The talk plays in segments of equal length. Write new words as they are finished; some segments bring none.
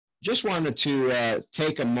just wanted to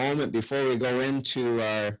take a moment before we go into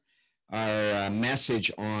our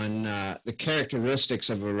message on the characteristics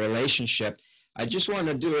of a relationship. I just want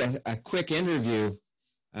to do a quick interview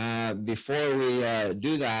before we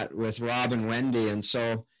do that with Rob and Wendy. And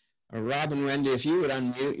so, Rob and Wendy, if you would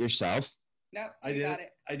unmute yourself. No, I got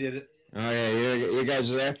it. I did it. Oh, yeah, you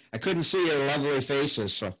guys are there. I couldn't see your lovely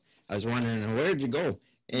faces, so I was wondering, where did you go?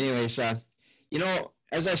 Anyways, you know,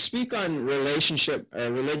 as I speak on relationship,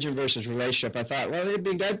 religion versus relationship, I thought, well, it'd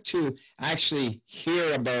be good to actually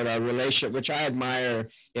hear about a relationship, which I admire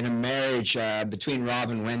in a marriage between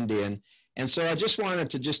Rob and Wendy. And so I just wanted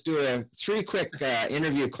to just do three quick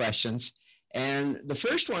interview questions. And the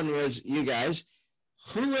first one was, you guys,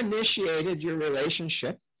 who initiated your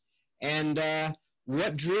relationship? And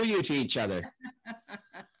what drew you to each other?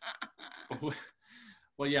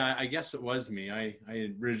 Well, yeah, I guess it was me. I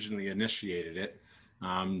originally initiated it,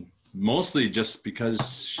 mostly just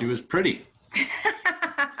because she was pretty.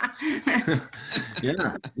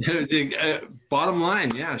 Yeah. Bottom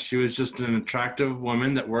line, yeah, she was just an attractive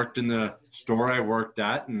woman that worked in the store I worked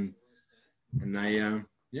at, and I,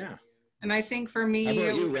 yeah. And I think for me, how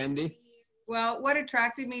about you, Wendy? Well, what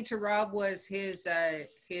attracted me to Rob was his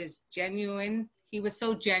genuine. He was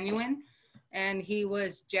so genuine, and he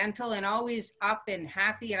was gentle and always up and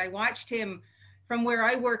happy. And I watched him from where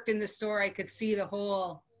I worked in the store. I could see the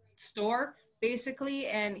whole store basically,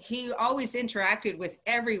 and he always interacted with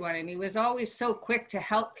everyone, and he was always so quick to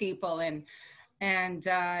help people. And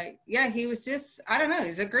yeah, he was just, I don't know,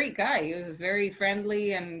 he's a great guy. He was very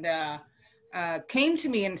friendly, and came to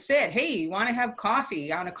me and said, hey, you want to have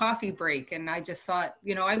coffee on a coffee break? And I just thought,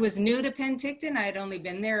 you know, I was new to Penticton. I had only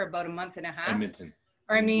been there about a month and a half. Edmonton.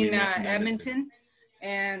 Edmonton.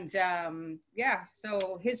 And yeah,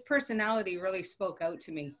 so his personality really spoke out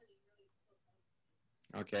to me.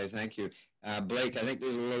 Okay, thank you. Blake, I think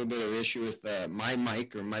there's a little bit of issue with my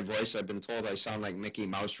mic or my voice. I've been told I sound like Mickey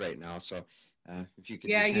Mouse right now. So if you could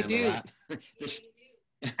yeah, just you handle do. that. Just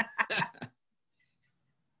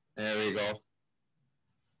there we go.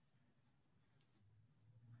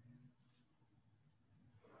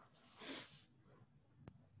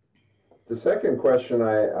 The second question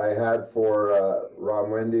I had for Rob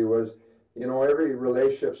and Wendy was, you know, every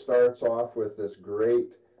relationship starts off with this great,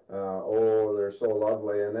 oh, they're so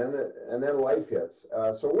lovely, and then life hits.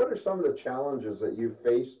 So what are some of the challenges that you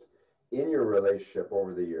faced in your relationship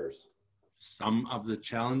over the years? Some of the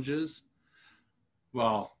challenges,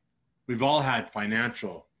 well, we've all had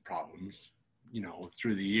financial problems, you know,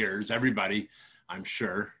 through the years. Everybody, I'm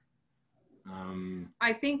sure.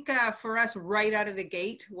 I think for us right out of the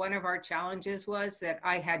gate, one of our challenges was that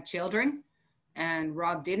I had children and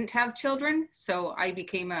Rob didn't have children. So I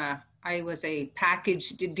was a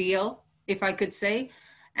packaged deal, if I could say.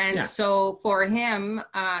 And yeah. So for him,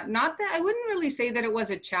 not that I wouldn't really say that it was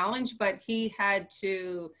a challenge, but he had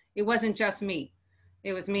to, it wasn't just me.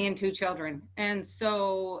 It was me and two children. And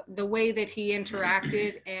so the way that he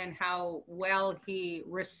interacted and how well he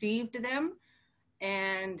received them.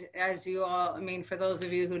 And as you all, I mean, for those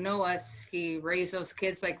of you who know us, he raised those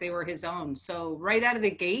kids like they were his own. So right out of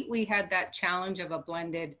the gate, we had that challenge of a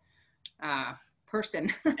blended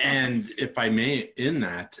person. And if I may, in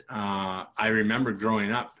that, I remember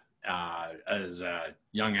growing up as a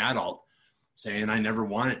young adult saying I never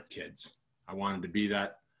wanted kids. I wanted to be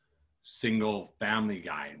that single family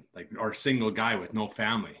guy, or single guy with no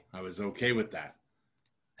family. I was okay with that.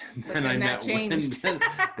 Then I met Wendy. Then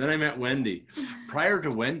I met Wendy. Prior to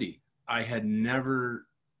Wendy, I had never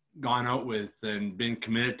gone out with and been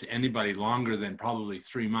committed to anybody longer than probably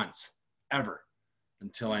 3 months, ever,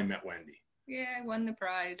 until I met Wendy. Yeah, I won the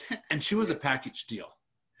prize. And she was a package deal,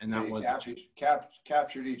 and so that was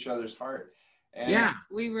captured each other's heart. And yeah,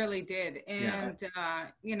 we really did. And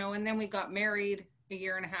you know, and then we got married a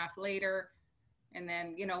year and a half later. And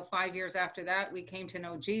then, you know, 5 years after that, we came to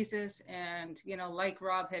know Jesus. And, you know, like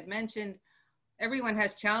Rob had mentioned, everyone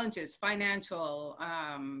has challenges, financial,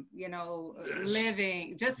 you know,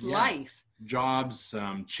 living, just life. Jobs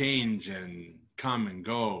change and come and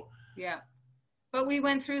go. Yeah. But we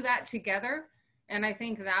went through that together. And I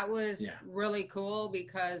think that was really cool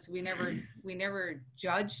because we never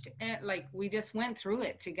judged it. Like, we just went through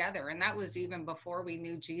it together. And that was even before we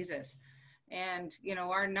knew Jesus. And, you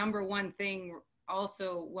know, our number one thing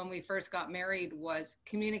also when we first got married was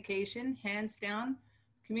communication, hands down.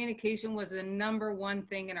 Communication was the number one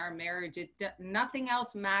thing in our marriage. Nothing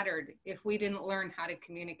else mattered if we didn't learn how to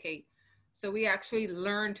communicate. So we actually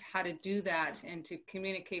learned how to do that and to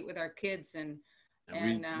communicate with our kids. And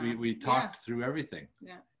we talked through everything.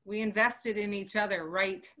 Yeah, we invested in each other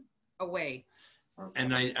right away.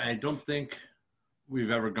 And I don't think we've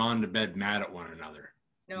ever gone to bed mad at one another.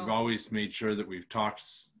 No. We've always made sure that we've talked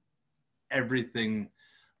everything,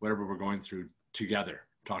 whatever we're going through together,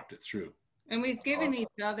 talked it through. And we've given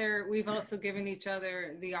we've also given each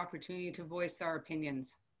other the opportunity to voice our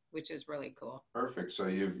opinions, which is really cool. Perfect. So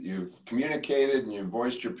you've communicated and you've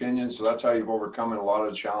voiced your opinions. So that's how you've overcome a lot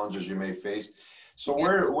of the challenges you may face. So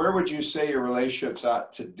where would you say your relationship's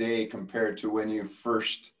at today compared to when you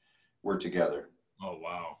first were together? Oh,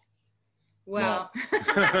 wow. Well,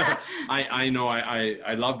 I know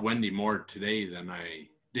I love Wendy more today than I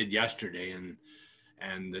did yesterday,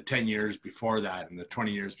 and the 10 years before that and the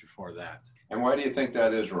 20 years before that. And why do you think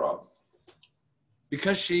that is, Rob?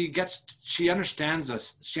 Because she understands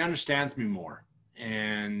us. She understands me more,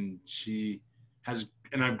 and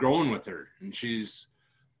I've grown with her, and she's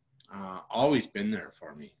always been there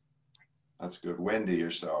for me. That's good. Wendy,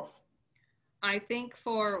 yourself. I think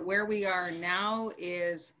for where we are now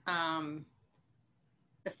is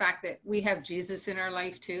the fact that we have Jesus in our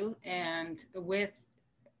life too. And with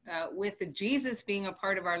the Jesus being a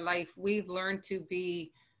part of our life, we've learned to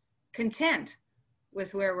be content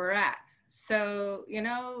with where we're at. So,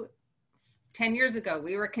 10 years ago,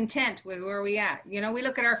 we were content with where we at. We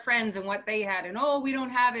look at our friends and what they had and, oh, we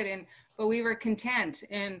don't have it. But we were content.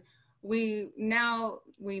 And we know,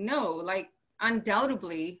 like,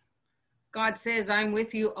 undoubtedly, God says, I'm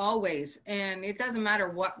with you always. And it doesn't matter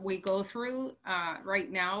what we go through right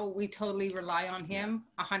now. We totally rely on him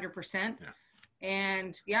 100%. Yeah.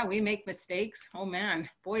 And we make mistakes. Oh man,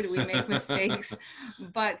 boy, do we make mistakes.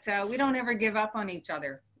 But we don't ever give up on each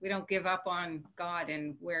other. We don't give up on God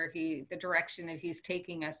and the direction that he's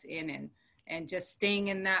taking us in, and just staying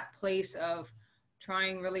in that place of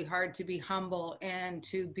trying really hard to be humble and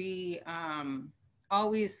to be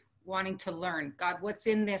always wanting to learn, God, what's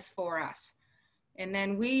in this for us? And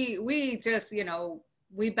then we just,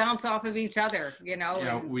 we bounce off of each other,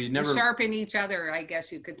 and we sharpen each other, I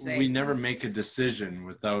guess you could say. We never make a decision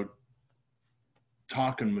without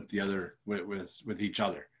talking with the other, with each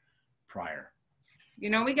other prior.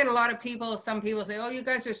 We get a lot of some people say, oh, you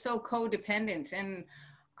guys are so codependent. And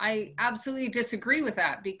I absolutely disagree with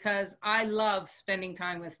that, because I love spending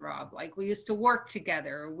time with Rob. Like, we used to work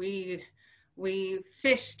together. We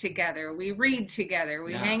fish together, we read together,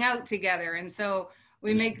 we hang out together. And so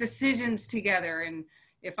we make decisions together. And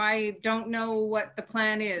if I don't know what the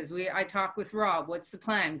plan is, I talk with Rob, what's the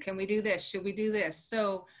plan? Can we do this? Should we do this?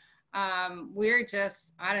 So we're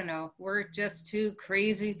just, I don't know, we're just two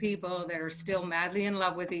crazy people that are still madly in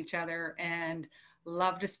love with each other and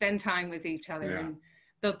love to spend time with each other. Yeah. And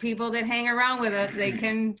the people that hang around with us, they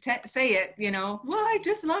can say it, well, I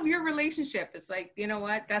just love your relationship. It's like, you know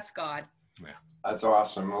what? That's God. Yeah. That's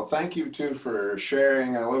awesome. Well, thank you too for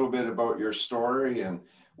sharing a little bit about your story and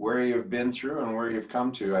where you've been through and where you've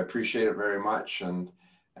come to. I appreciate it very much. And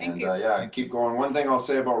keep going. One thing I'll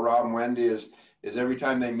say about Rob and Wendy is every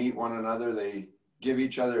time they meet one another, they give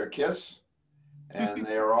each other a kiss, and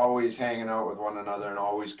they are always hanging out with one another and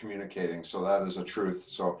always communicating. So that is a truth.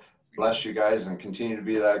 So bless you guys and continue to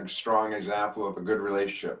be that strong example of a good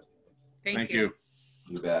relationship. Thank you.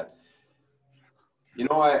 You bet.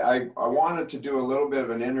 I wanted to do a little bit of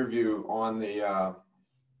an interview on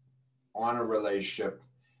a relationship,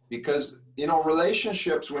 because,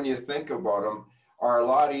 relationships, when you think about them, are a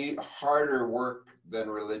lot harder work than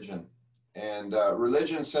religion. And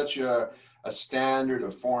religion sets you a standard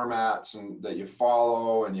of formats and that you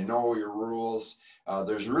follow, and your rules.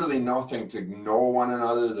 There's really nothing to know one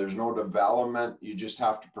another. There's no development. You just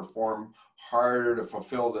have to perform harder to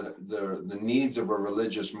fulfill the needs of a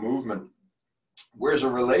religious movement. Whereas a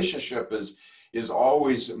relationship is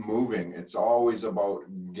always moving. It's always about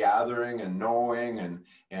gathering and knowing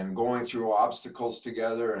and going through obstacles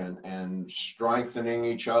together and strengthening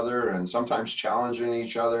each other and sometimes challenging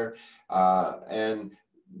each other. And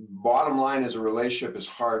bottom line is, a relationship is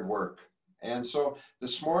hard work. And so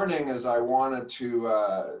this morning, as I wanted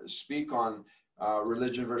to speak on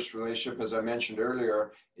religion versus relationship, as I mentioned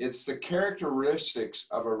earlier, it's the characteristics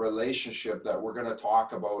of a relationship that we're going to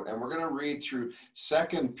talk about. And we're going to read through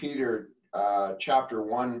 2 Peter chapter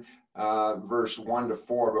 1, verse 1 to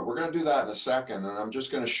 4. But we're going to do that in a second. And I'm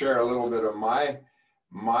just going to share a little bit of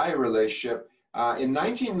my relationship. In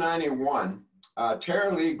 1991,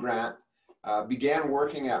 Tara Lee Grant began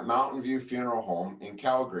working at Mountain View Funeral Home in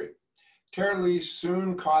Calgary. Tara Lee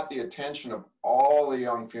soon caught the attention of all the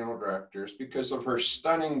young funeral directors because of her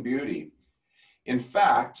stunning beauty. In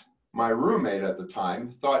fact, my roommate at the time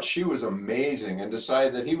thought she was amazing and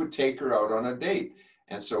decided that he would take her out on a date.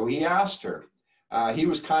 And so he asked her. He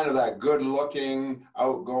was kind of that good-looking,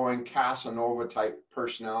 outgoing Casanova type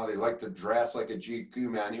personality, liked to dress like a GQ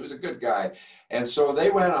man. He was a good guy. And so they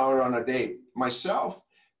went out on a date. Myself,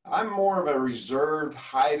 I'm more of a reserved,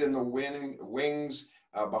 hide in the wings,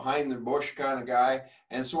 behind the bush kind of guy.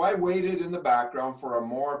 And so I waited in the background for a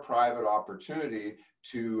more private opportunity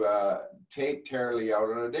to take Tara-Leigh out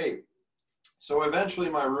on a date. So eventually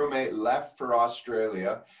my roommate left for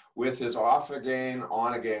Australia with his off again,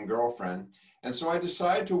 on again girlfriend. And so I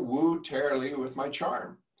decided to woo Tara-Leigh with my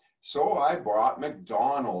charm. So I brought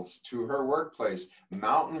McDonald's to her workplace,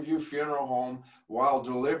 Mountain View Funeral Home, while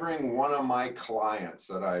delivering one of my clients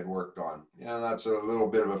that I had worked on. Yeah, that's a little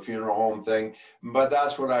bit of a funeral home thing, but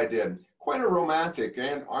that's what I did. Quite a romantic,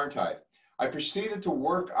 aren't I? I proceeded to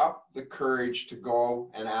work up the courage to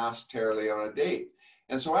go and ask Tara-Leigh on a date.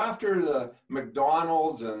 And so after the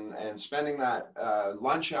McDonald's and spending that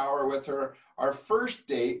lunch hour with her, our first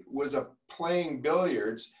date was playing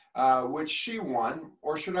billiards, which she won,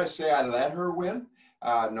 or should I say I let her win?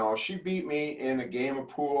 No, she beat me in a game of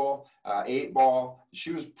pool, 8-ball.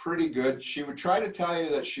 She was pretty good. She would try to tell you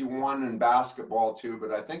that she won in basketball too,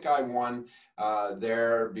 but I think I won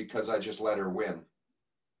there because I just let her win.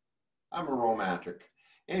 I'm a romantic.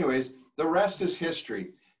 Anyways, the rest is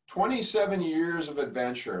history. 27 years of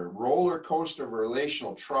adventure, roller coaster of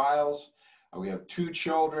relational trials. We have 2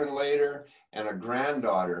 children later and a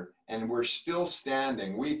granddaughter, and we're still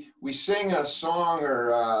standing. We sing a song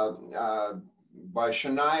by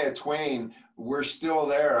Shania Twain, "We're Still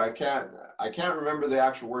There." I can't remember the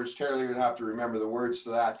actual words. Tara-Leigh would have to remember the words to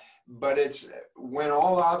that. But it's when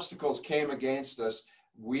all obstacles came against us,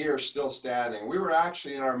 we are still standing. We were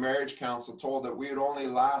actually in our marriage council told that we would only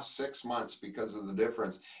last 6 months because of the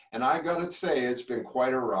difference. And I got to say, it's been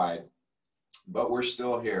quite a ride, but we're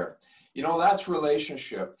still here. You know, that's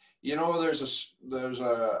relationship. You know, there's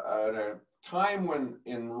a time when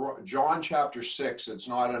in John chapter 6, it's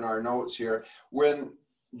not in our notes here, when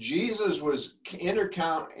Jesus was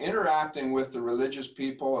interacting with the religious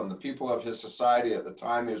people and the people of his society at the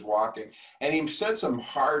time he was walking, and he said some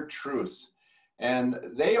hard truths. And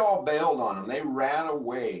they all bailed on him. They ran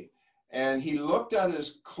away. And he looked at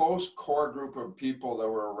his close core group of people that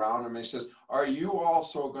were around him. And he says, "Are you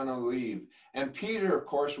also going to leave?" And Peter, of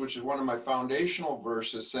course, which is one of my foundational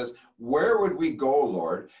verses, says, "Where would we go,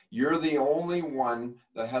 Lord? You're the only one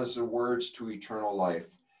that has the words to eternal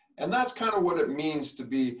life." And that's kind of what it means to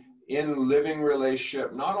be in living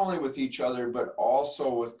relationship, not only with each other, but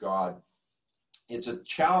also with God. It's a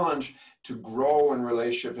challenge to grow in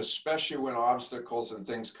relationship, especially when obstacles and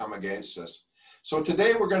things come against us. So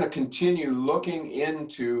today we're going to continue looking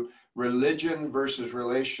into religion versus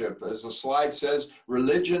relationship. As the slide says,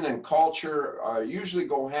 religion and culture usually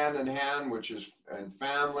go hand in hand, which is and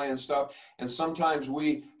family and stuff. And sometimes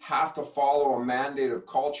we have to follow a mandate of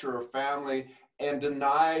culture or family and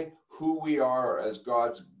deny who we are as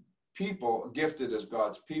God's people, gifted as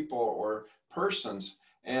God's people or persons.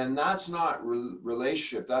 And that's not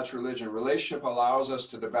relationship, that's religion. Relationship allows us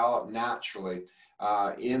to develop naturally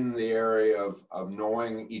in the area of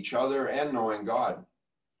knowing each other and knowing God.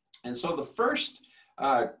 And so the first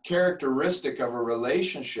characteristic of a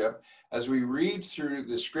relationship, as we read through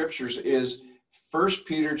the scriptures, is 1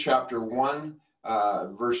 Peter chapter 1,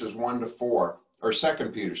 verses 1 to 4, or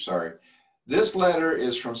 2 Peter, sorry. This letter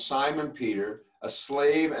is from Simon Peter, a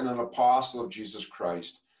slave and an apostle of Jesus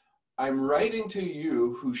Christ. I'm writing to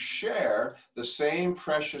you who share the same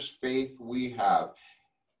precious faith we have.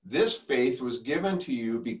 This faith was given to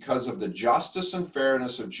you because of the justice and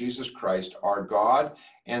fairness of Jesus Christ, our God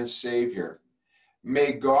and Savior.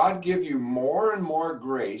 May God give you more and more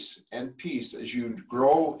grace and peace as you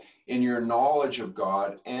grow in your knowledge of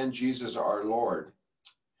God and Jesus our Lord.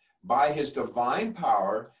 By his divine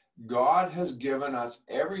power, God has given us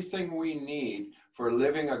everything we need for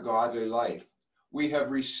living a godly life. We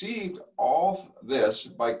have received all this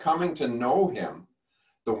by coming to know him,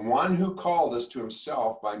 the one who called us to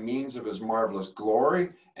himself by means of his marvelous glory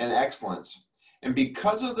and excellence. And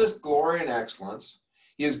because of this glory and excellence,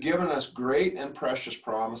 he has given us great and precious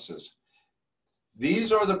promises.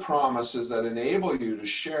 These are the promises that enable you to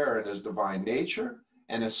share in his divine nature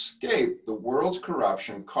and escape the world's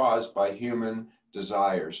corruption caused by human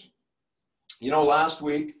desires. You know, last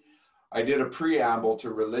week, I did a preamble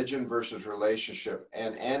to religion versus relationship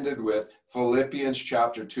and ended with Philippians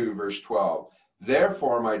chapter 2, verse 12.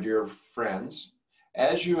 Therefore, my dear friends,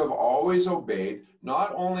 as you have always obeyed,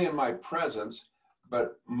 not only in my presence,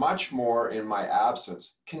 but much more in my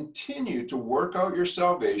absence, continue to work out your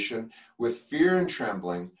salvation with fear and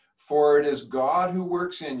trembling, for it is God who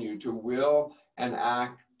works in you to will and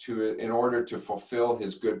act in order to fulfill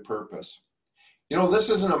his good purpose. You know, this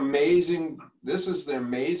is the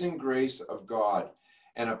amazing grace of God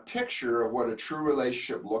and a picture of what a true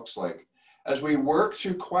relationship looks like. As we work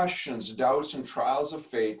through questions, doubts, and trials of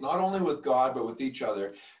faith, not only with God, but with each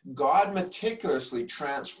other, God meticulously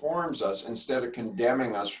transforms us instead of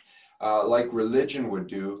condemning us like religion would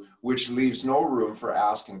do, which leaves no room for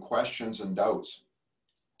asking questions and doubts.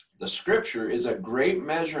 The scripture is a great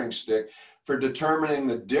measuring stick for determining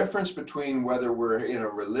the difference between whether we're in a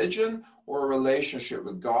religion or a relationship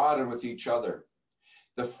with God and with each other.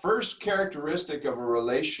 The first characteristic of a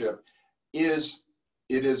relationship is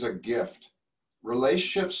it is a gift.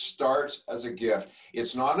 Relationship starts as a gift.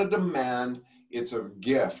 It's not a demand, it's a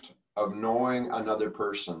gift of knowing another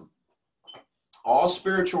person. All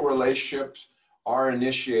spiritual relationships are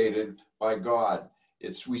initiated by God.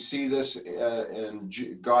 We see this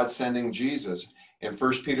in God sending Jesus. In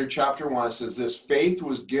 1 Peter chapter 1, it says this, faith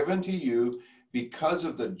was given to you because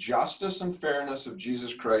of the justice and fairness of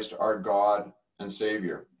Jesus Christ, our God and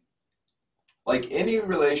Savior. Like any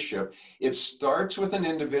relationship, it starts with an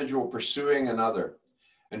individual pursuing another,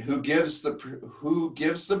 and who gives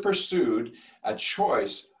the pursued a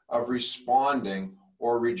choice of responding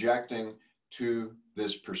or rejecting to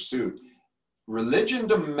this pursuit. Religion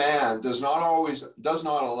does not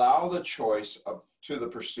allow the choice to the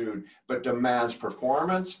pursued, but demands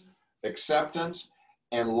performance, acceptance,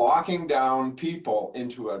 and locking down people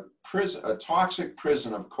into a toxic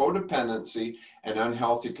prison of codependency and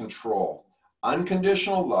unhealthy control.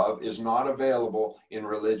 Unconditional love is not available in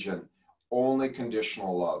religion, only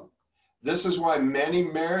conditional love. This is why many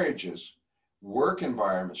marriages, work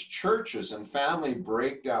environments, churches, and family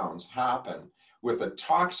breakdowns happen with a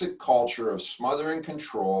toxic culture of smothering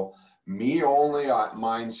control, me-only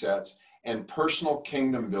mindsets, and personal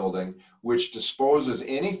kingdom building, which disposes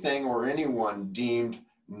anything or anyone deemed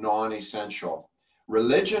non-essential.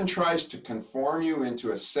 Religion tries to conform you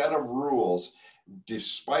into a set of rules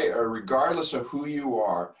despite or regardless of who you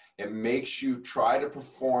are. It makes you try to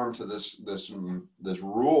perform to this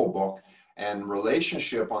rule book, and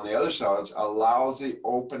relationship on the other side allows the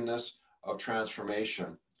openness of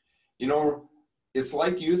transformation. You know, it's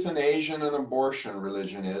like euthanasia and abortion,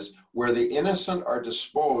 religion is, where the innocent are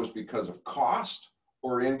disposed because of cost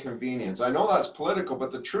or inconvenience. I know that's political,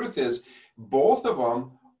 but the truth is both of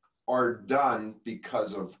them are done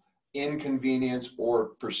because of inconvenience or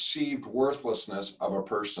perceived worthlessness of a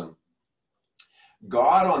person.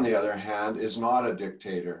 God, on the other hand, is not a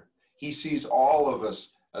dictator. He sees all of us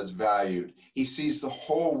as valued. He sees the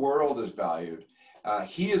whole world as valued.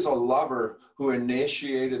 He is a lover who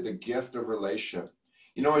initiated the gift of relationship.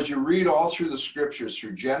 You know, as you read all through the scriptures,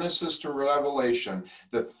 through Genesis to Revelation,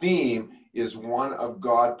 the theme is one of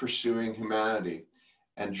God pursuing humanity.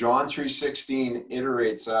 And John 3:16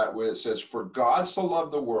 iterates that where it says, for God so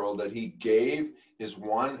loved the world that he gave his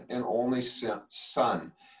one and only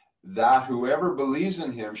son, that whoever believes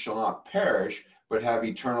in him shall not perish, but have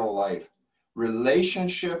eternal life.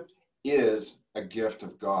 Relationship is a gift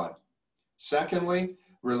of God. Secondly,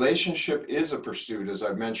 relationship is a pursuit, as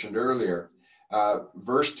I mentioned earlier.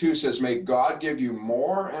 Verse 2 says, may God give you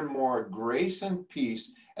more and more grace and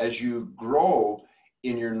peace as you grow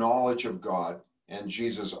in your knowledge of God and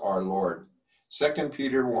Jesus our Lord. 2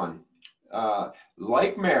 Peter 1.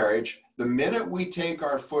 Like marriage, the minute we take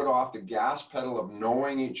our foot off the gas pedal of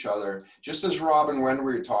knowing each other, just as Rob and Wendy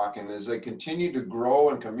were talking, as they continue to grow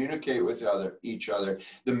and communicate with each other,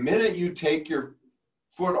 the minute you take your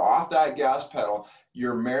foot off that gas pedal,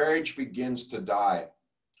 your marriage begins to die.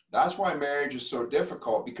 That's why marriage is so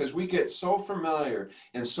difficult, because we get so familiar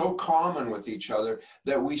and so common with each other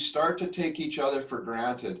that we start to take each other for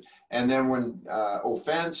granted. And then when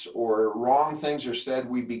offense or wrong things are said,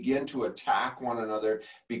 we begin to attack one another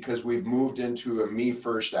because we've moved into a me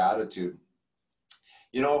first attitude.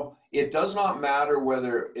 You know, it does not matter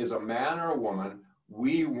whether it's a man or a woman,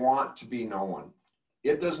 we want to be known.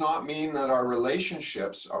 It does not mean that our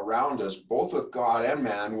relationships around us, both with God and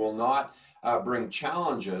man, will not bring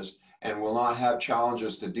challenges and will not have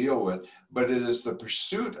challenges to deal with, but it is the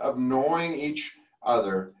pursuit of knowing each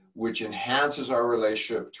other which enhances our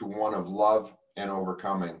relationship to one of love and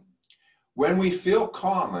overcoming. When we feel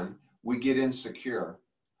common, we get insecure,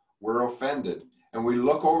 we're offended, and we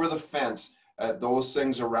look over the fence at those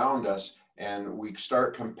things around us and we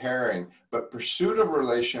start comparing. But pursuit of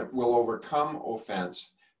relationship will overcome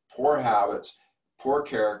offense, poor habits, poor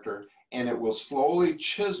character, and it will slowly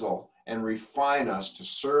chisel and refine us to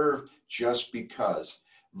serve just because.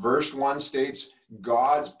 Verse 1 states,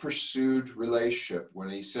 God's pursued relationship when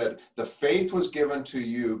he said, the faith was given to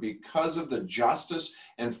you because of the justice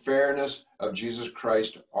and fairness of Jesus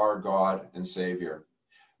Christ, our God and Savior.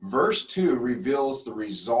 Verse 2 reveals the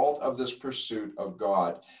result of this pursuit of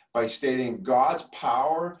God by stating God's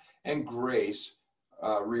power and grace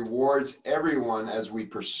rewards everyone as we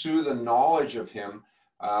pursue the knowledge of him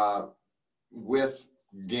with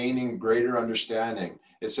gaining greater understanding.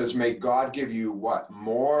 It says, may God give you what?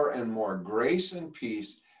 More and more grace and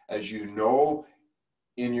peace as you know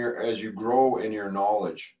as you grow in your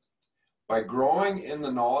knowledge. By growing in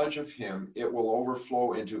the knowledge of him, it will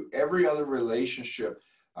overflow into every other relationship,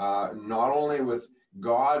 not only with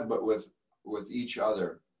God, but with each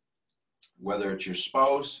other, whether it's your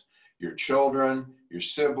spouse, your children, your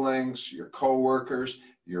siblings, your co-workers,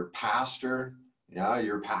 your pastor,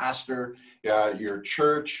 your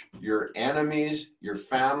church, your enemies, your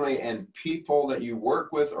family, and people that you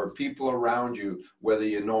work with or people around you, whether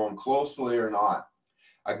you know them closely or not.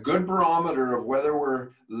 A good barometer of whether we're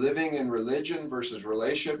living in religion versus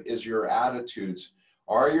relationship is your attitudes.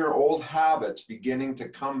 Are your old habits beginning to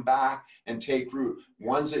come back and take root?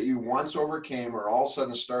 Ones that you once overcame are all of a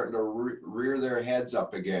sudden starting to rear their heads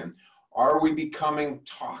up again. Are we becoming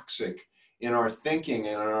toxic in our thinking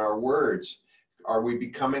and in our words? Are we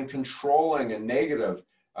becoming controlling and negative?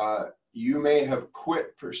 You may have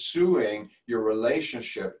quit pursuing your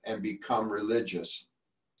relationship and become religious.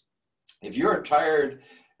 If you're tired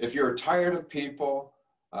of people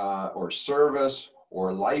or service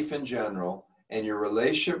or life in general and your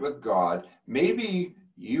relationship with God, maybe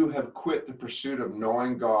you have quit the pursuit of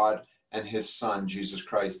knowing God and his son, Jesus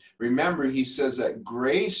Christ. Remember, he says that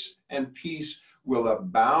grace and peace will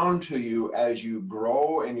abound to you as you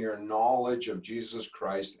grow in your knowledge of Jesus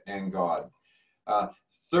Christ and God.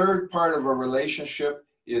 Third part of a relationship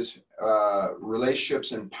is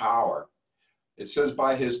relationships in power. It says,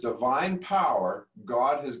 by his divine power,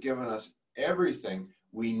 God has given us everything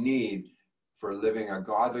we need for living a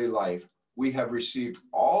godly life. We have received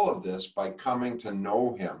all of this by coming to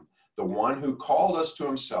know him, the one who called us to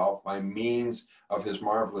himself by means of his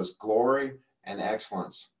marvelous glory and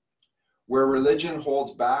excellence. Where religion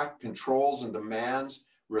holds back, controls, and demands,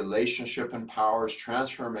 relationship empowers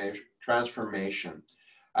transformation.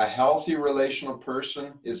 A healthy relational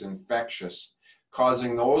person is infectious,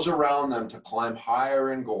 causing those around them to climb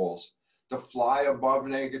higher in goals, to fly above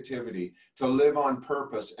negativity, to live on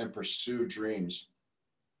purpose and pursue dreams.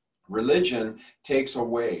 Religion takes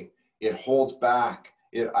away, it holds back,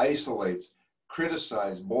 it isolates,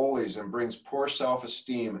 criticizes, bullies, and brings poor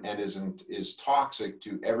self-esteem and is toxic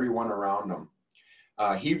to everyone around them.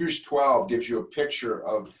 Hebrews 12 gives you a picture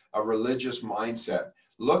of a religious mindset.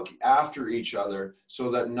 Look after each other so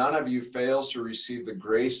that none of you fails to receive the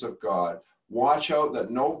grace of God. Watch out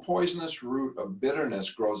that no poisonous root of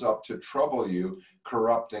bitterness grows up to trouble you,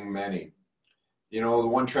 corrupting many. You know, the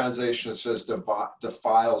one translation says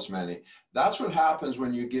defiles many. That's what happens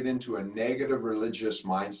when you get into a negative religious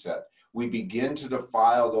mindset. We begin to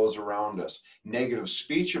defile those around us. Negative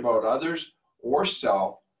speech about others or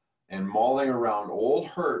self, and mulling around old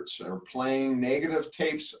hurts or playing negative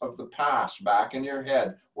tapes of the past back in your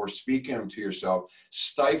head or speaking them to yourself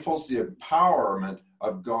stifles the empowerment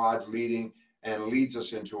of God leads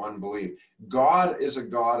us into unbelief. God is a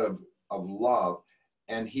God of love,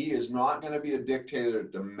 and he is not going to be a dictator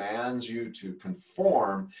that demands you to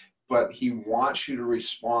conform, but he wants you to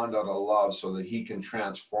respond out of love so that he can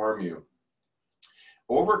transform you.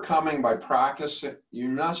 You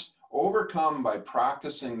must overcome by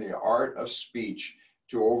practicing the art of speech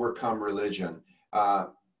to overcome religion,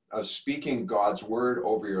 of speaking God's word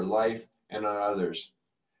over your life and on others,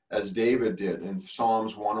 as David did in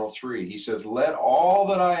Psalms 103. He says, let all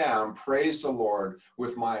that I am praise the Lord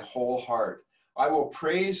with my whole heart. I will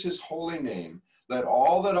praise his holy name. Let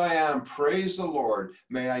all that I am praise the Lord.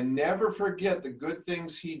 May I never forget the good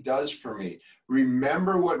things he does for me.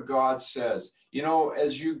 Remember what God says. You know,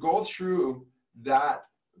 as you go through that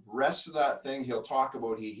rest of that thing, he'll talk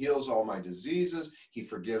about he heals all my diseases, he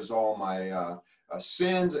forgives all my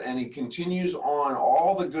sins, and he continues on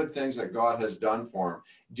all the good things that God has done for him.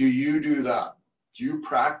 Do you do that? Do you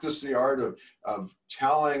practice the art of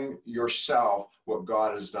telling yourself what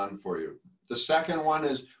God has done for you? The second one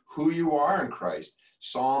is who you are in Christ.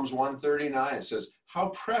 Psalms 139 says, how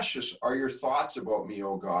precious are your thoughts about me,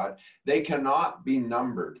 O God? They cannot be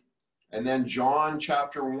numbered. And then John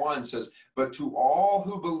chapter 1 says, but to all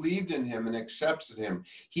who believed in him and accepted him,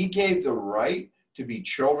 he gave the right to be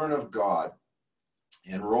children of God.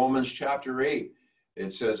 In Romans chapter 8,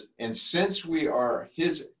 it says, and since we are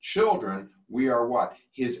his children, we are what?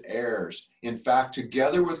 His heirs. In fact,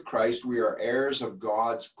 together with Christ, we are heirs of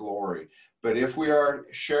God's glory. But if we are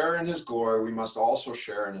share in his glory, we must also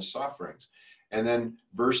share in his sufferings. And then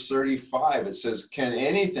verse 35, it says, can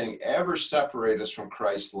anything ever separate us from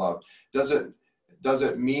Christ's love? Does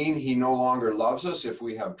it mean he no longer loves us if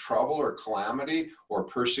we have trouble or calamity or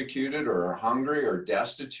persecuted or are hungry or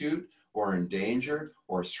destitute or in danger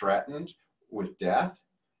or threatened with death?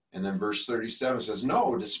 And then verse 37 says,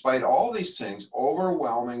 no, despite all these things,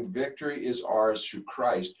 overwhelming victory is ours through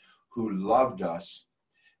Christ who loved us.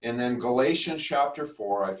 And then Galatians chapter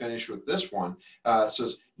 4, I finish with this one,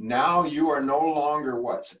 says, now you are no longer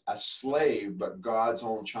what? A slave, but God's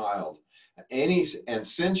own child. And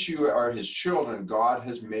since you are his children, God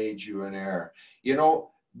has made you an heir. You know,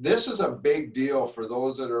 this is a big deal for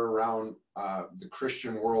those that are around the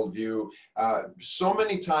Christian worldview. So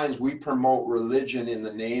many times we promote religion in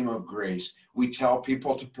the name of grace. We tell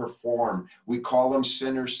people to perform. We call them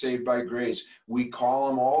sinners saved by grace. We call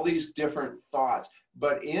them all these different thoughts.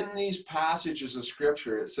 But in these passages of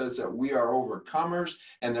scripture, it says that we are overcomers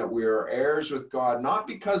and that we are heirs with God, not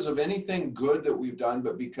because of anything good that we've done,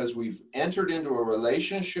 but because we've entered into a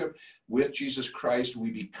relationship with Jesus Christ. We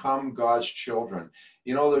become God's children.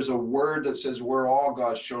 You know, there's a word that says we're all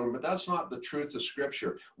God's children, but that's not the truth of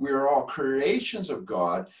scripture. We are all creations of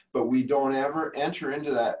God, but we don't ever enter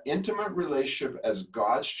into that intimate relationship as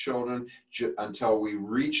God's children until we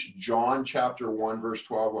reach John chapter 1, verse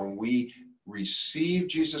 12, when we receive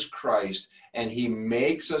Jesus Christ and he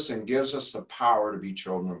makes us and gives us the power to be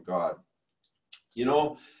children of God. You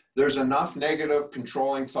know, there's enough negative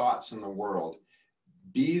controlling thoughts in the world.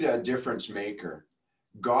 Be that difference maker.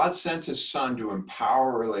 God sent his son to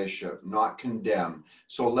empower a relationship, not condemn.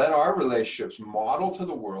 So let our relationships model to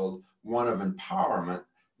the world one of empowerment,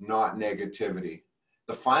 not negativity.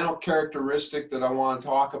 The final characteristic that I want to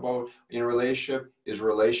talk about in relationship is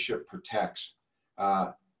relationship protects.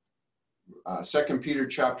 2 Peter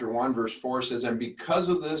chapter 1 verse 4 says, and because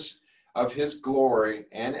of this, of his glory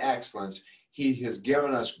and excellence, he has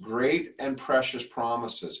given us great and precious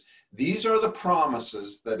promises. These are the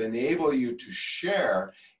promises that enable you to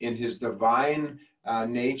share in his divine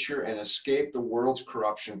nature and escape the world's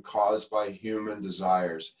corruption caused by human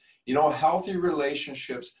desires. You know, healthy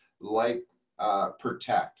relationships like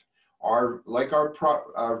protect are like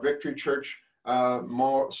our Victory Church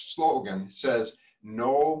slogan says,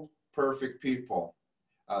 no perfect people.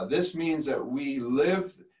 This means that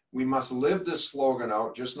we must live this slogan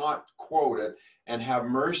out, just not quote it, and have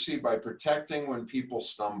mercy by protecting when people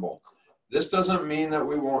stumble. This doesn't mean that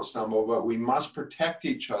we won't stumble, but we must protect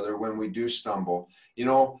each other when we do stumble. You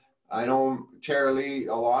know, I know Tara Lee,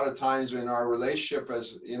 a lot of times in our relationship,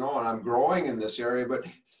 as you know, and I'm growing in this area, but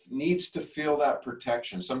needs to feel that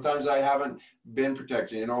protection. Sometimes I haven't been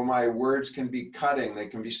protected. You know, my words can be cutting, they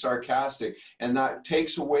can be sarcastic, and that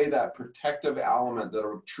takes away that protective element that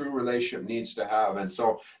a true relationship needs to have. And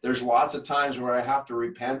so there's lots of times where I have to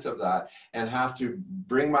repent of that and have to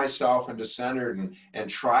bring myself into center and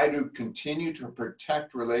try to continue to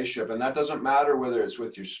protect relationship. And that doesn't matter whether it's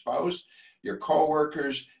with your spouse, your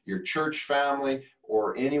coworkers, your church family,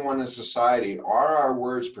 or anyone in society. Are our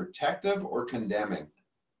words protective or condemning?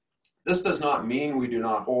 This does not mean we do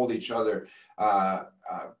not hold each other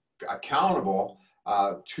accountable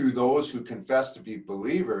to those who confess to be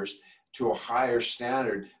believers to a higher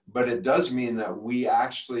standard, but it does mean that we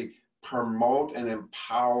actually promote and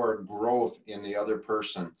empower growth in the other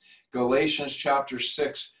person. Galatians chapter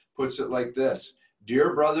 6 puts it like this: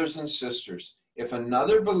 dear brothers and sisters, if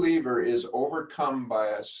another believer is overcome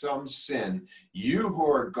by some sin, you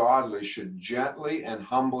who are godly should gently and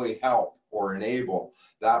humbly help or enable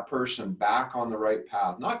that person back on the right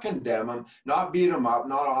path. Not condemn them, not beat them up,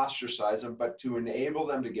 not ostracize them, but to enable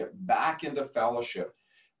them to get back into fellowship.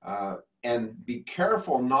 And be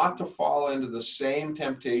careful not to fall into the same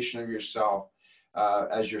temptation of yourself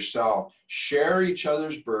as yourself. Share each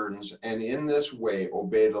other's burdens, and in this way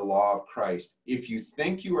obey the law of Christ. If you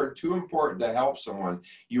think you are too important to help someone,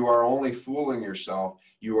 you are only fooling yourself.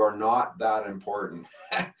 You are not that important.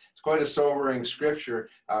 It's quite a sobering scripture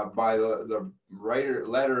by the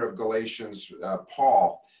letter of Galatians,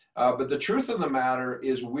 Paul. But the truth of the matter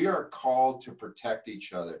is we are called to protect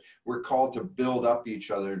each other. We're called to build up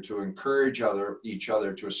each other, to encourage each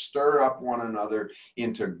other, to stir up one another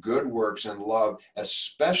into good works and love,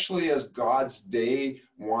 especially as God's day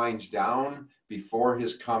winds down before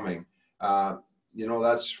his coming. You know,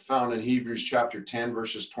 that's found in Hebrews chapter 10,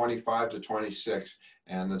 verses 25 to 26.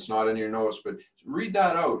 And it's not in your notes, but read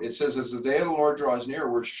that out. It says, as the day of the Lord draws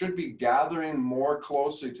near, we should be gathering more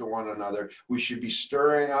closely to one another. We should be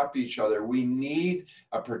stirring up each other. We need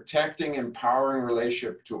a protecting, empowering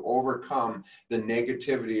relationship to overcome the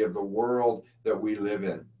negativity of the world that we live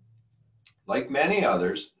in. Like many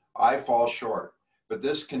others, I fall short. but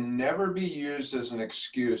this can never be used as an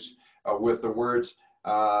excuse with the words,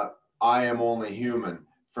 I am only human,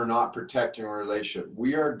 for not protecting a relationship.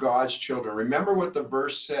 We are God's children. Remember what the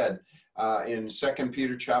verse said in 2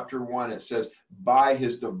 Peter chapter 1. It says, by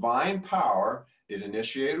his divine power, it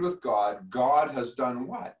initiated with God. God has done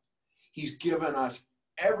what? He's given us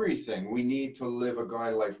everything we need to live a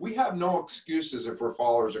godly life. We have no excuses if we're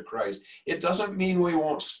followers of Christ. It doesn't mean we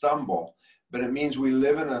won't stumble, but it means we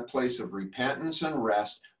live in a place of repentance and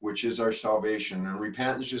rest, which is our salvation. And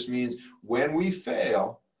repentance just means when we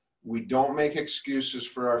fail, we don't make excuses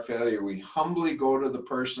for our failure. We humbly go to the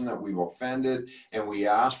person that we've offended and we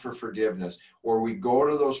ask for forgiveness. Or we go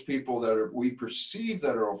to those people that we perceive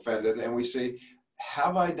that are offended and we say,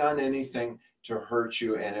 have I done anything to hurt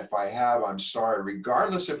you? And if I have, I'm sorry.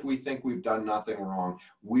 Regardless if we think we've done nothing wrong,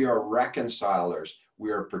 we are reconcilers.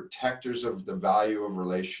 We are protectors of the value of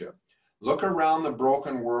relationship. Look around the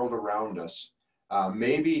broken world around us.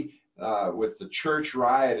 Maybe with the church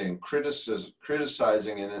rioting,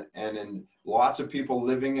 criticizing, and lots of people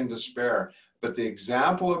living in despair. But the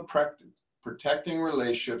example of protecting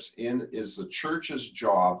relationships is the church's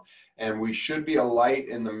job, and we should be a light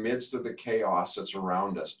in the midst of the chaos that's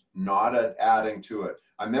around us, not adding to it.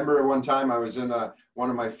 I remember one time I was in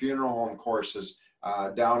one of my funeral home courses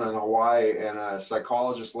down in Hawaii, and a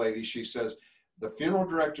psychologist lady, she says, the funeral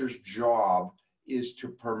director's job is to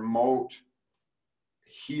promote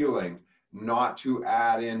healing, not to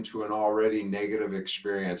add into an already negative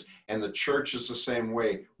experience. And the church is the same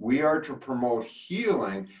way. We are to promote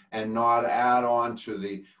healing and not add on to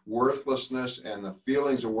the worthlessness and the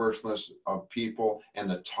feelings of worthlessness of people and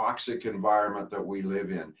the toxic environment that we live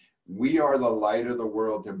in. We are the light of the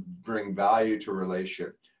world to bring value to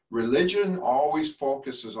relationship. Religion always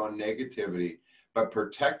focuses on negativity, but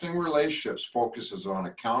protecting relationships focuses on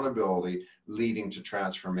accountability, leading to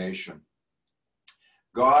transformation.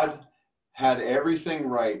 God had every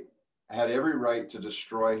right to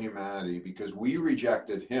destroy humanity because we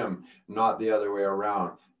rejected him, not the other way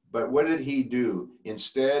around. But what did he do?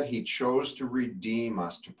 Instead, he chose to redeem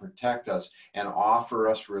us, to protect us, and offer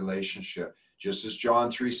us relationship. Just as John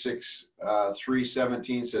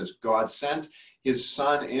 3:17 says, God sent his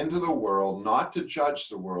son into the world, not to judge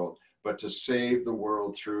the world, but to save the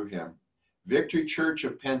world through him. Victory Church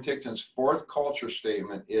of Penticton's fourth culture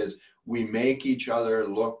statement is, we make each other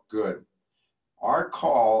look good. Our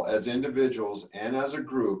call as individuals and as a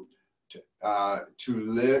group to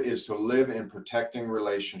live in protecting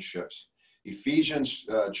relationships. Ephesians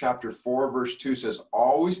chapter 4 verse 2 says,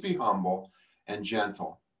 always be humble and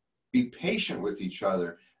gentle. Be patient with each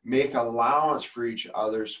other. Make allowance for each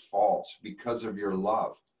other's faults because of your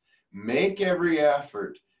love. Make every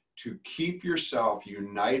effort to keep yourself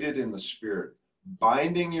united in the Spirit,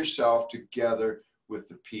 binding yourself together with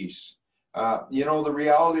the peace. The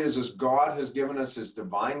reality is God has given us his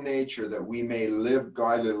divine nature that we may live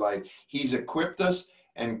godly life. He's equipped us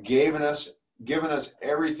and given us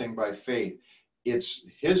everything by faith. It's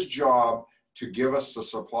his job to give us the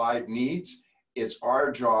supplied needs. It's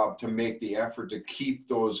our job to make the effort to keep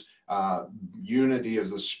those unity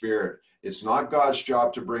of the Spirit. It's not God's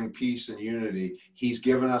job to bring peace and unity. He's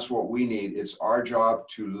given us what we need. It's our job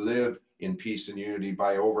to live in peace and unity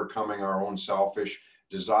by overcoming our own selfish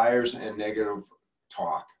desires and negative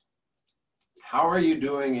talk. How are you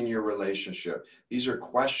doing in your relationship? These are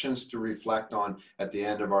questions to reflect on at the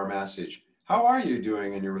end of our message. How are you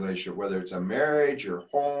doing in your relationship, whether it's a marriage, your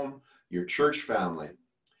home, your church family?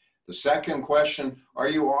 The second question, are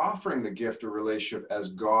you offering the gift of relationship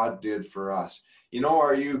as God did for us?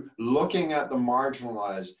 Are you looking at the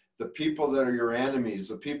marginalized, the people that are your enemies,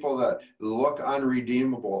 the people that look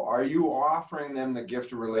unredeemable? Are you offering them the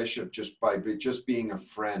gift of relationship just by being a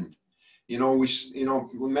friend?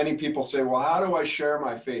 Many people say, well, how do I share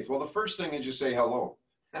my faith? Well, the first thing is you say hello.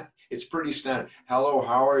 It's pretty standard. Hello,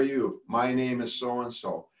 how are you? My name is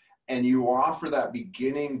so-and-so. And you offer that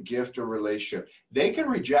beginning gift of relationship. They can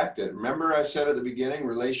reject it. Remember I said at the beginning,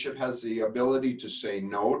 relationship has the ability to say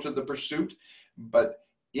no to the pursuit. But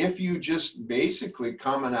if you just basically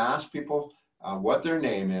come and ask people what their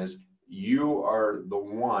name is, you are the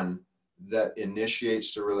one that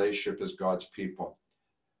initiates the relationship as God's people.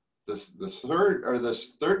 This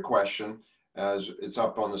third question, as it's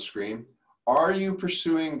up on the screen, are you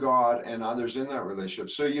pursuing God and others in that relationship?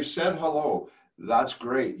 So you said hello. That's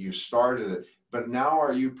great. You started it. But now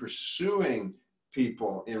are you pursuing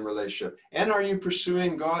people in relationship? And are you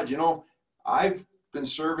pursuing God? I've been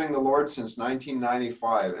serving the Lord since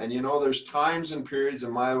 1995. And there's times and periods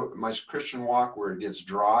in my Christian walk where it gets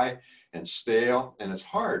dry and stale and it's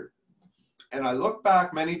hard. And I look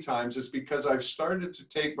back many times, it's because I've started to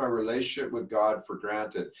take my relationship with God for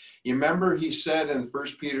granted. You remember he said in 1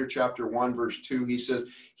 Peter chapter 1, verse 2, he says,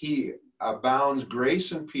 he abounds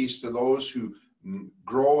grace and peace to those who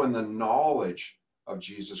grow in the knowledge of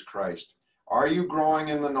Jesus Christ. Are you growing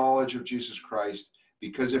in the knowledge of Jesus Christ?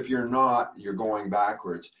 Because if you're not, you're going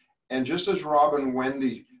backwards. And just as Rob and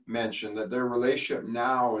Wendy mentioned that their relationship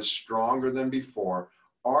now is stronger than before,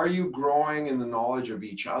 are you growing in the knowledge of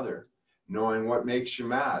each other? Knowing what makes you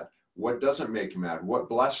mad, what doesn't make you mad, what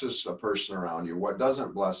blesses a person around you, what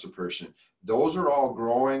doesn't bless a person. Those are all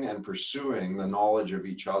growing and pursuing the knowledge of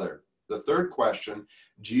each other. The third question,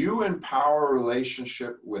 do you empower a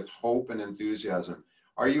relationship with hope and enthusiasm?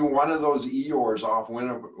 Are you one of those Eeyores off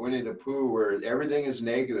Winnie the Pooh where everything is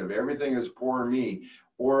negative, everything is poor me?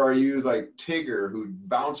 Or are you like Tigger who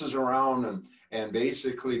bounces around and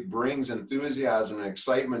basically brings enthusiasm and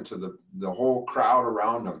excitement to the whole crowd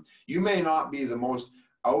around them? You may not be the most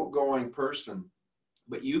outgoing person,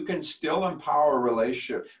 but you can still empower a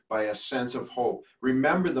relationship by a sense of hope.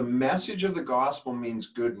 Remember, the message of the gospel means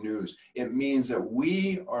good news. It means that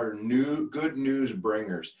we are good news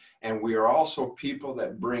bringers, and we are also people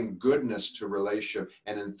that bring goodness to relationship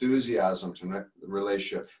and enthusiasm to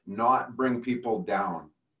relationship, not bring people down.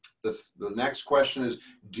 The next question is,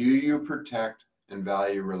 do you protect and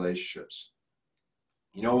value relationships?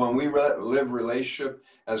 You know, when we live relationship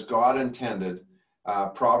as God intended,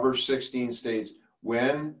 Proverbs 16 states,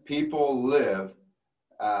 when people live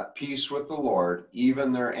at peace with the Lord,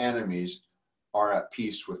 even their enemies are at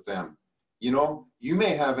peace with them. You know, you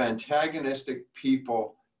may have antagonistic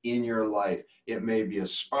people in your life. It may be a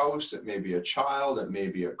spouse, it may be a child, it may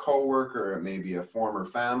be a coworker, it may be a former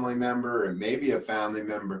family member, it may be a family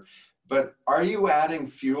member. But are you adding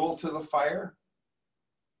fuel to the fire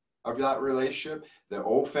of that relationship? The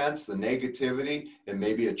offense, the negativity, and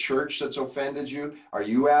maybe a church that's offended you. Are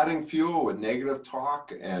you adding fuel with negative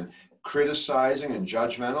talk and criticizing and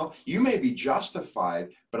judgmental? You may be justified,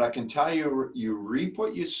 but I can tell you, you reap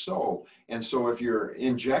what you sow. And so if you're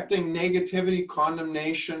injecting negativity,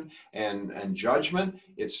 condemnation, and judgment,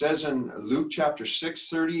 it says in Luke chapter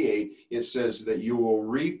 6:38, it says that you will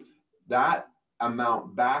reap that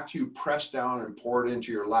amount back to you, pressed down and poured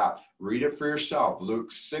into your lap. Read it for yourself,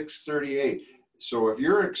 Luke 6:38. So if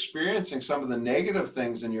you're experiencing some of the negative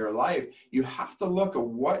things in your life, you have to look at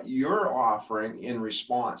what you're offering in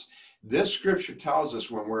response. This scripture tells us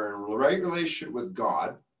when we're in a right relationship with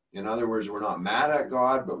God, in other words, we're not mad at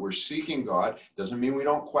God, but we're seeking God. Doesn't mean we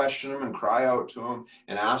don't question him and cry out to him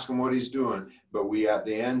and ask him what he's doing. But we at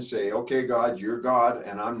the end say, okay, God, you're God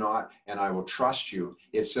and I'm not, and I will trust you.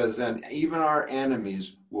 It says then even our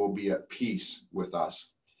enemies will be at peace with us.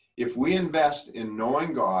 If we invest in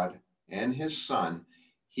knowing God and his son,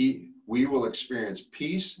 we will experience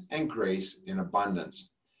peace and grace in abundance.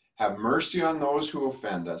 Have mercy on those who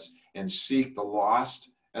offend us and seek the lost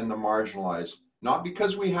and the marginalized. Not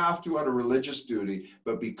because we have to out of religious duty,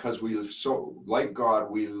 but because we so, like God,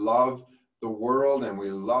 we love the world and we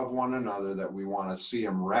love one another, that we want to see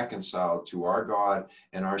them reconciled to our God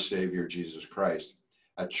and our Savior, Jesus Christ.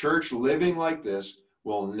 A church living like this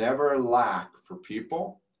will never lack for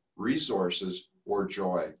people, resources, or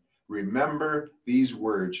joy. Remember these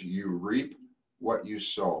words, you reap what you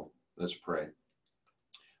sow. Let's pray.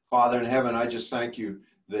 Father in heaven, I just thank you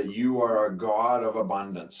that you are a God of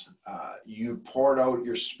abundance. You poured out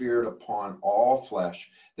your spirit upon all flesh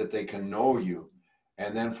that they can know you.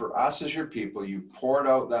 And then for us as your people, you've poured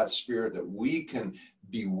out that spirit that we can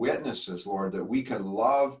be witnesses, Lord, that we can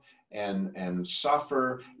love and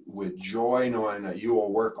suffer with joy, knowing that you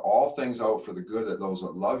will work all things out for the good of those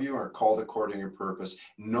that love you and are called according to your purpose,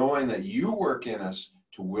 knowing that you work in us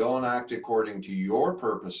to will and act according to your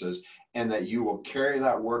purposes, and that you will carry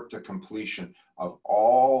that work to completion of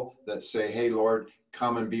all that say, hey, Lord,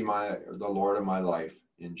 come and be the Lord of my life.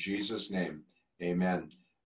 In Jesus' name, amen.